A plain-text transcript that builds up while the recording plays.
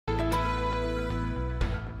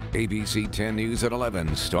ABC 10 News at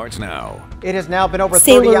 11 starts now. It has now been over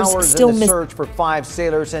 30 hours in the search for 5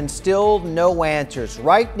 sailors and still no answers.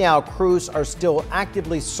 Right now, crews are still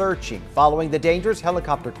actively searching following the dangerous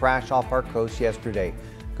helicopter crash off our coast yesterday.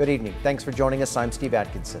 Good evening. Thanks for joining us. I'm Steve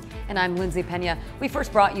Atkinson. And I'm Lindsay Pena. We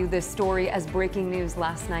first brought you this story as breaking news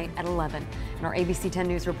last night at 11. And our ABC 10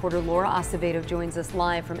 News reporter Laura Acevedo joins us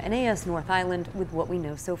live from NAS North Island with what we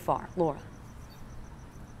know so far. Laura.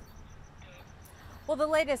 Well, the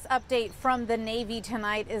latest update from the Navy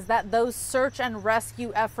tonight is that those search and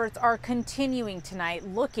rescue efforts are continuing tonight,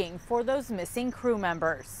 looking for those missing crew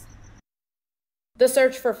members. The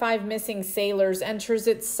search for 5 missing sailors enters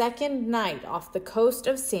its second night off the coast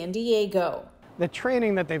of San Diego. The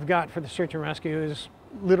training that they've got for the search and rescue is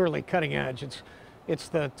literally cutting edge. It's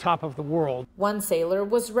the top of the world. 1 sailor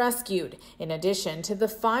was rescued. In addition to the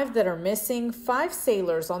 5 that are missing, 5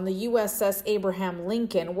 sailors on the USS Abraham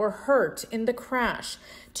Lincoln were hurt in the crash.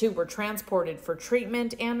 2 were transported for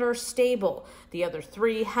treatment and are stable. The other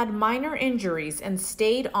 3 had minor injuries and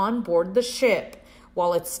stayed on board the ship.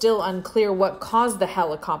 While it's still unclear what caused the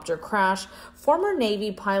helicopter crash, former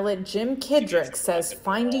Navy pilot Jim Kidrick says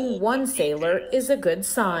finding 1 sailor is a good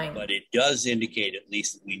sign. But it does indicate at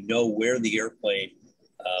least that we know where the airplane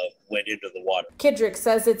went into the water. Kidrick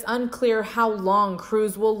says it's unclear how long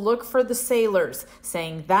crews will look for the sailors,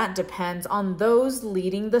 saying that depends on those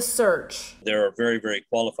leading the search. There are very, very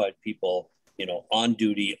qualified people, on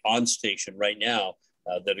duty, on station right now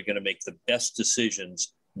that are going to make the best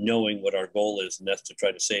decisions, knowing what our goal is, and that's to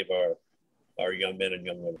try to save our young men and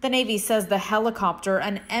young women. The Navy says the helicopter,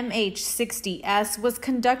 an MH-60S, was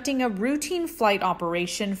conducting a routine flight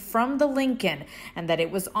operation from the Lincoln and that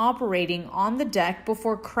it was operating on the deck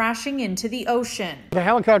before crashing into the ocean. The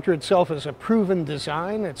helicopter itself is a proven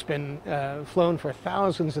design. It's been flown for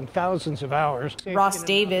thousands and thousands of hours. Ross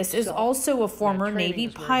Davis is also a former Navy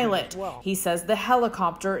pilot. He says the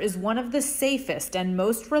helicopter is one of the safest and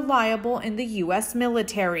most reliable in the U.S.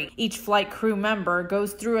 military. Each flight crew member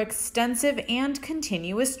goes through extensive and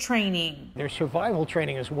continuous training. There's survival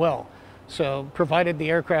training as well. So provided the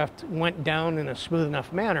aircraft went down in a smooth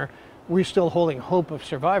enough manner, we're still holding hope of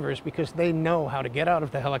survivors because they know how to get out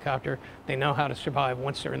of the helicopter. They know how to survive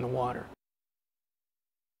once they're in the water.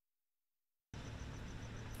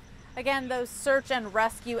 Again, those search and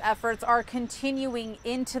rescue efforts are continuing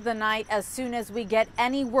into the night. As soon as we get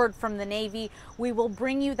any word from the Navy, we will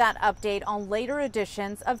bring you that update on later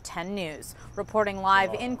editions of 10 News. Reporting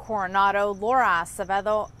live in Coronado, Laura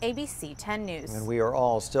Acevedo, ABC 10 News. And we are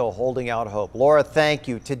all still holding out hope. Laura, thank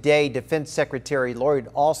you. Today, Defense Secretary Lloyd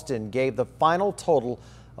Austin gave the final total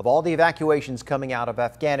of all the evacuations coming out of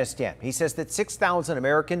Afghanistan. He says that 6,000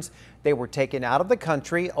 Americans, they were taken out of the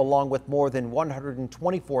country, along with more than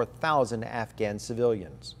 124,000 Afghan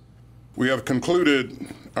civilians. We have concluded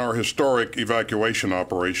our historic evacuation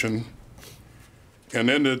operation and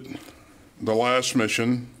ended the last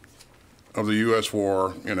mission of the U.S.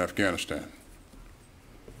 war in Afghanistan.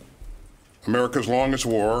 America's longest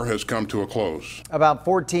war has come to a close. About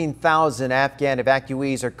 14,000 Afghan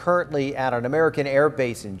evacuees are currently at an American air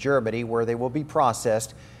base in Germany, where they will be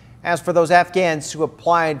processed. As for those Afghans who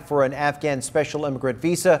applied for an Afghan special immigrant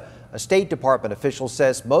visa, a State Department official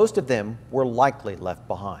says most of them were likely left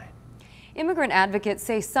behind. Immigrant advocates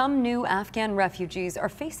say some new Afghan refugees are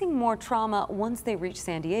facing more trauma once they reach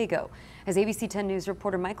San Diego. As ABC 10 News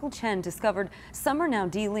reporter Michael Chen discovered, some are now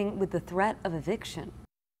dealing with the threat of eviction.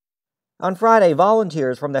 On Friday,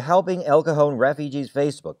 volunteers from the Helping El Cajon Refugees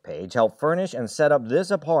Facebook page helped furnish and set up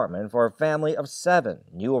this apartment for a family of 7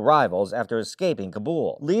 new arrivals after escaping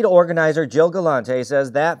Kabul. Lead organizer Jill Galante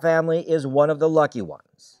says that family is one of the lucky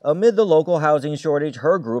ones. Amid the local housing shortage,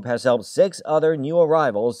 her group has helped 6 other new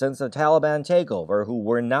arrivals since the Taliban takeover who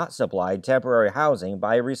were not supplied temporary housing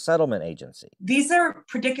by a resettlement agency. These are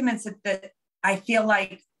predicaments that I feel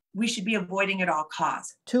like we should be avoiding at all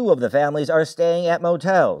costs. 2 of the families are staying at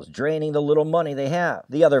motels, draining the little money they have.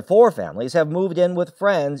 The other 4 families have moved in with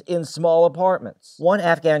friends in small apartments. One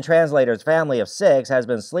Afghan translator's family of 6 has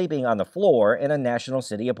been sleeping on the floor in a National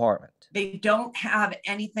City apartment. They don't have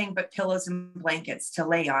anything but pillows and blankets to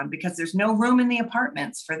lay on because there's no room in the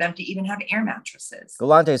apartments for them to even have air mattresses.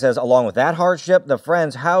 Galante says along with that hardship, the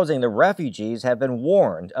friends housing the refugees have been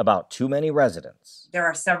warned about too many residents. There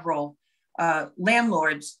are several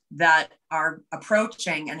landlords that are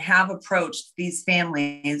approaching and have approached these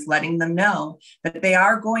families, letting them know that they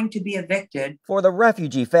are going to be evicted. For the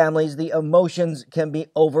refugee families, the emotions can be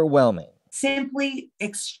overwhelming. Simply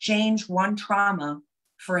exchange one trauma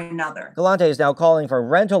for another. Galante is now calling for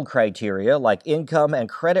rental criteria like income and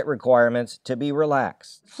credit requirements to be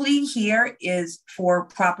relaxed. Plea here is for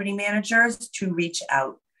property managers to reach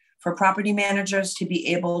out for property managers to be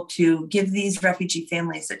able to give these refugee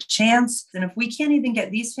families a chance. And if we can't even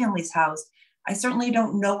get these families housed, I certainly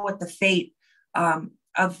don't know what the fate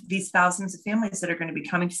of these thousands of families that are going to be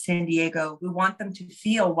coming to San Diego. We want them to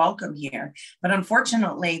feel welcome here. But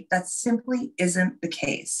unfortunately, that simply isn't the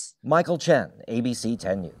case. Michael Chen, ABC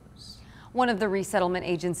 10 News. One of the resettlement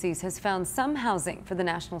agencies has found some housing for the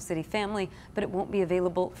National City family, but it won't be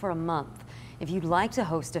available for a month. If you'd like to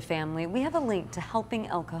host a family, we have a link to helping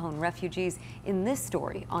El Cajon refugees in this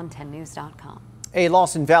story on 10news.com. A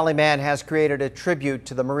Lawson Valley man has created a tribute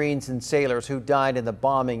to the Marines and sailors who died in the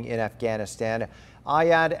bombing in Afghanistan.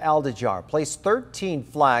 Ayad Aldajar placed 13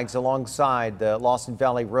 flags alongside the Lawson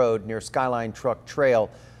Valley Road near Skyline Truck Trail.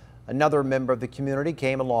 Another member of the community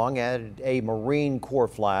came along, added a Marine Corps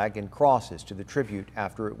flag and crosses to the tribute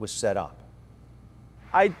after it was set up.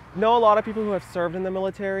 I know a lot of people who have served in the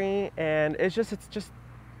military, and it's just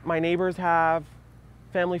my neighbors have,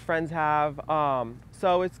 family friends have,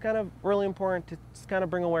 so it's kind of really important to just kind of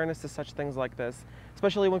bring awareness to such things like this,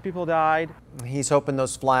 especially when people died. He's hoping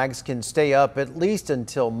those flags can stay up at least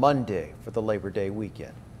until Monday for the Labor Day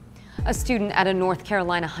weekend. A student at a North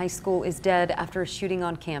Carolina high school is dead after a shooting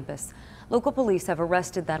on campus. Local police have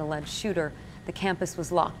arrested that alleged shooter. The campus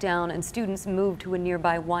was locked down and students moved to a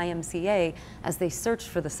nearby YMCA as they searched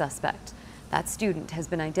for the suspect. That student has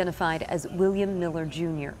been identified as William Miller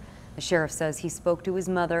Jr. The sheriff says he spoke to his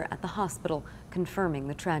mother at the hospital, confirming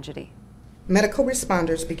the tragedy. Medical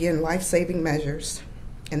responders began life-saving measures,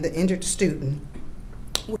 and the injured student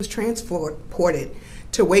was transported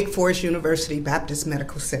to Wake Forest University Baptist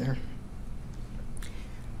Medical Center,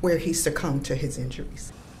 where he succumbed to his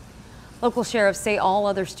injuries. Local sheriffs say all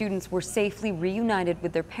other students were safely reunited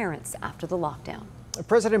with their parents after the lockdown.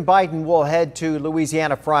 President Biden will head to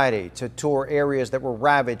Louisiana Friday to tour areas that were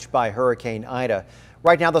ravaged by Hurricane Ida.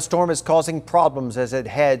 Right now, the storm is causing problems as it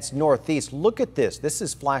heads northeast. Look at this. This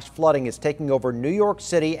is flash flooding. It's taking over New York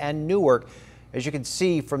City and Newark. As you can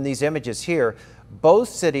see from these images here, both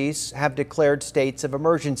cities have declared states of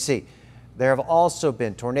emergency. There have also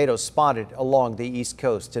been tornadoes spotted along the East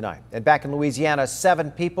Coast tonight. And back in Louisiana, 7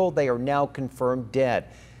 people, they are now confirmed dead.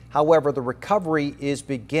 However, the recovery is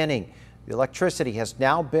beginning. The electricity has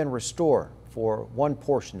now been restored for one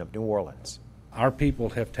portion of New Orleans. Our people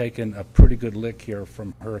have taken a pretty good lick here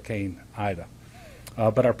from Hurricane Ida,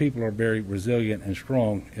 but our people are very resilient and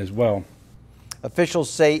strong as well. Officials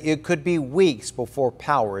say it could be weeks before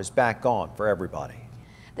power is back on for everybody.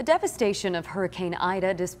 The devastation of Hurricane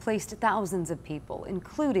Ida displaced thousands of people,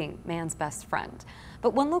 including man's best friend.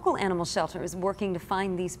 But one local animal shelter is working to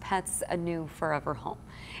find these pets a new forever home.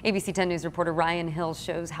 ABC 10 News reporter Ryan Hill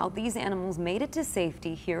shows how these animals made it to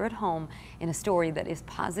safety here at home in a story that is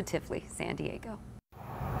positively San Diego.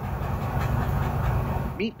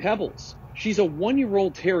 Meet Pebbles. She's a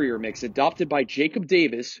 1-year-old terrier mix adopted by Jacob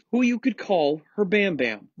Davis, who you could call her Bam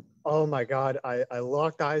Bam. Oh my God, I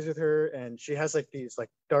locked eyes with her, and she has these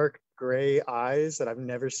dark gray eyes that I've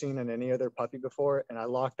never seen in any other puppy before. And I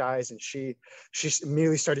locked eyes, and she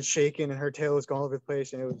immediately started shaking, and her tail was going all over the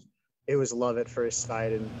place, and it was love at first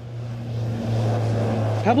sight. And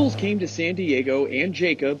Pebbles came to San Diego and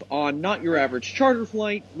Jacob on not your average charter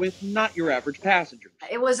flight with not your average passengers.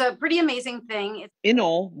 It was a pretty amazing thing. In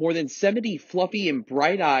all, more than 70 fluffy and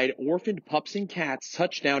bright-eyed orphaned pups and cats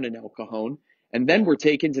touched down in El Cajon, and then were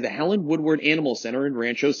taken to the Helen Woodward Animal Center in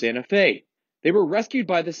Rancho Santa Fe. They were rescued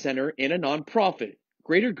by the center and a nonprofit,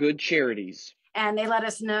 Greater Good Charities. And they let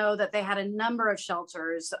us know that they had a number of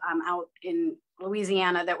shelters out in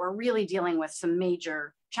Louisiana that were really dealing with some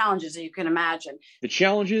major challenges that you can imagine. The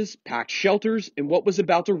challenges, packed shelters, and what was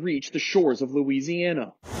about to reach the shores of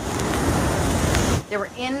Louisiana. They were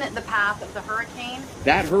in the path of the hurricane.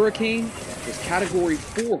 That hurricane was Category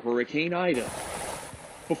 4 Hurricane Ida.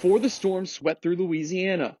 Before the storm swept through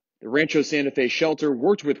Louisiana, the Rancho Santa Fe shelter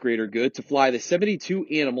worked with Greater Good to fly the 72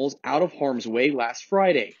 animals out of harm's way last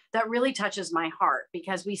Friday. That really touches my heart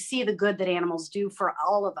because we see the good that animals do for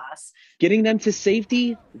all of us. Getting them to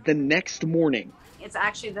safety the next morning. It's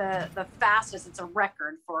actually the fastest, it's a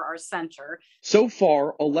record for our center. So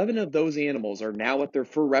far, 11 of those animals are now at their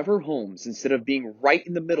forever homes instead of being right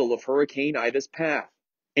in the middle of Hurricane Ida's path.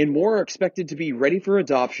 And more are expected to be ready for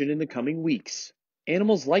adoption in the coming weeks.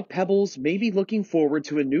 Animals like Pebbles may be looking forward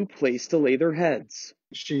to a new place to lay their heads.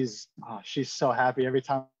 She's so happy every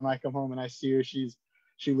time I come home and I see her. She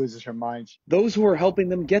loses her mind. Those who are helping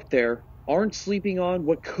them get there aren't sleeping on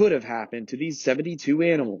what could have happened to these 72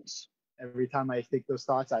 animals. Every time I think those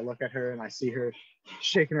thoughts, I look at her and I see her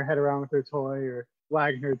shaking her head around with her toy or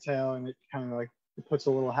wagging her tail, and it kind of it puts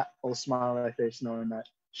a little smile on my face knowing that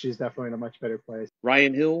she's definitely in a much better place.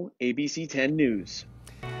 Ryan Hill, ABC 10 News.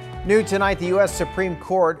 New tonight, the U.S. Supreme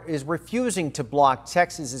Court is refusing to block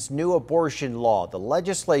Texas's new abortion law. The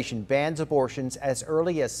legislation bans abortions as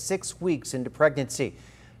early as 6 weeks into pregnancy.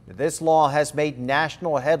 This law has made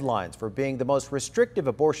national headlines for being the most restrictive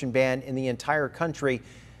abortion ban in the entire country,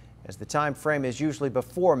 as the time frame is usually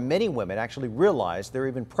before many women actually realize they're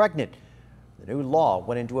even pregnant. The new law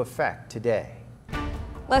went into effect today.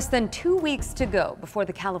 Less than 2 weeks to go before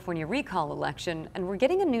the California recall election, and we're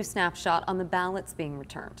getting a new snapshot on the ballots being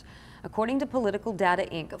returned. According to Political Data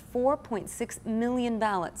Inc., 4.6 million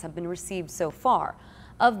ballots have been received so far.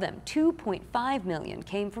 Of them, 2.5 million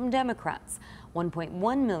came from Democrats,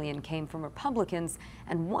 1.1 million came from Republicans,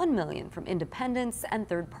 and 1 million from independents and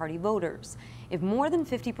third-party voters. If more than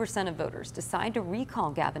 50% of voters decide to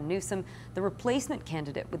recall Gavin Newsom, the replacement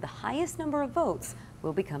candidate with the highest number of votes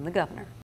will become the governor.